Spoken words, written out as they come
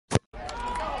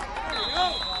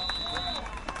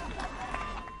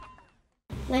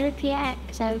Therapy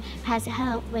EXO has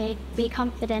helped me be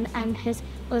confident and has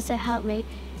also helped me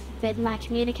with my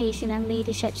communication and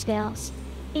leadership skills.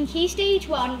 In Key Stage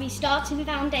 1, we started with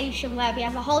Foundation, where we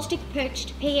have a holistic approach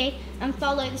to PE and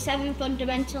follow the 7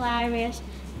 fundamental areas.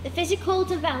 The physical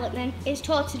development is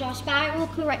taught in our spiral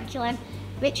curriculum,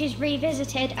 which is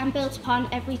revisited and built upon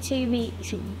every 2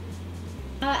 weeks.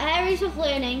 Our areas of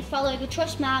learning follow the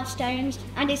trust milestones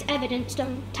and is evidenced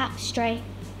on tapestry.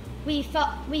 We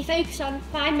focus on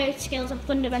fine motor skills and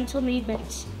fundamental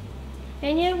movements.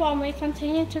 In Year 1, we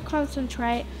continue to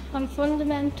concentrate on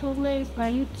fundamental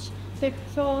movements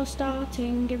before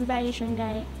starting invasion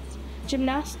games,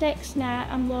 gymnastics, net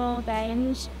and wall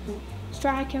games,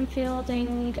 strike and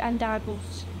fielding and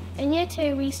doubles. In Year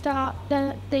 2, we start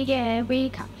the year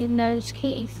recapping those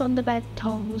key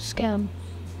fundamental skills,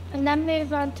 and then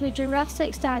move on to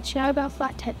gymnastics, dance, yoga,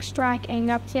 athletics,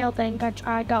 striking and fielding and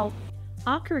try golf.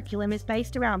 Our curriculum is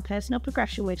based around personal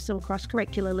progression with some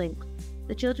cross-curricular links.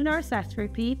 The children are assessed through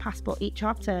PE Passport each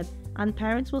half term, and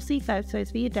parents will see photos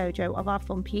via Dojo of our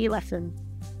fun PE lessons.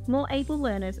 More able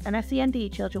learners and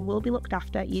SEND children will be looked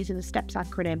after using the STEPS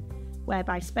acronym,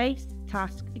 whereby space,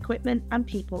 task, equipment and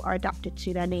people are adapted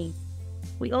to their needs.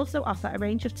 We also offer a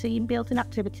range of team-building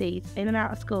activities in and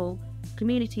out of school,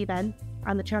 community events,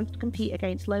 and the chance to compete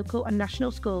against local and national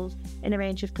schools in a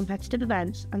range of competitive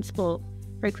events and sports,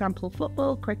 for example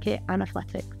football, cricket and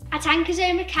athletics. At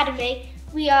Anchorsholme Academy,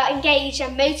 we are engaged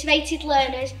and motivated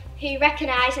learners who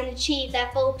recognise and achieve their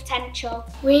full potential.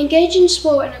 We engage in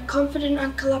sport in a confident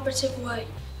and collaborative way.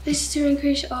 This is to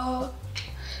increase our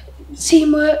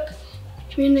teamwork,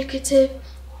 communicative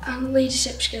and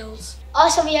leadership skills.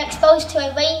 Also, we are exposed to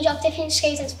a range of different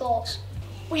skills and sports.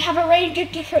 We have a range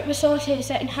of different resources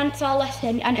that enhance our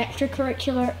lesson and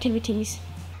extracurricular activities.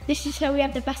 This is how we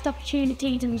have the best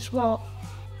opportunities in sport.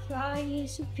 For our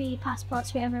use of PE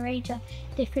passports, we have a range of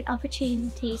different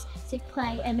opportunities to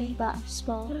play a number of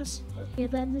sports. We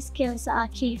learn the skills that are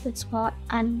key for sport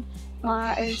and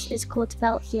our physical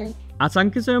development. At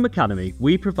Anchorsholme Academy,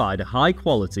 we provide a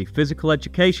high-quality physical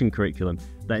education curriculum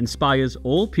that inspires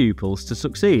all pupils to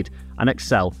succeed and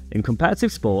excel in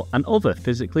competitive sport and other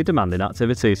physically demanding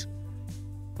activities.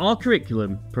 Our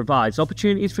curriculum provides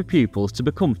opportunities for pupils to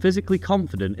become physically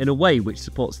confident in a way which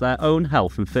supports their own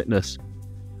health and fitness.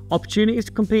 Opportunities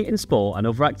to compete in sport and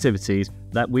other activities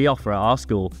that we offer at our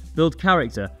school build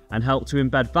character and help to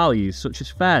embed values such as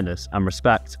fairness and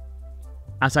respect.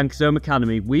 At Anchorsholme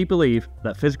Academy, we believe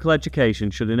that physical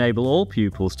education should enable all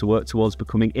pupils to work towards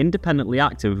becoming independently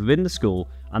active within the school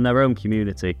and their own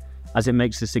community, as it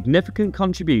makes a significant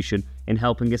contribution in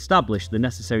helping establish the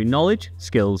necessary knowledge,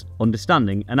 skills,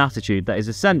 understanding and attitude that is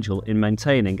essential in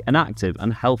maintaining an active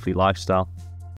and healthy lifestyle.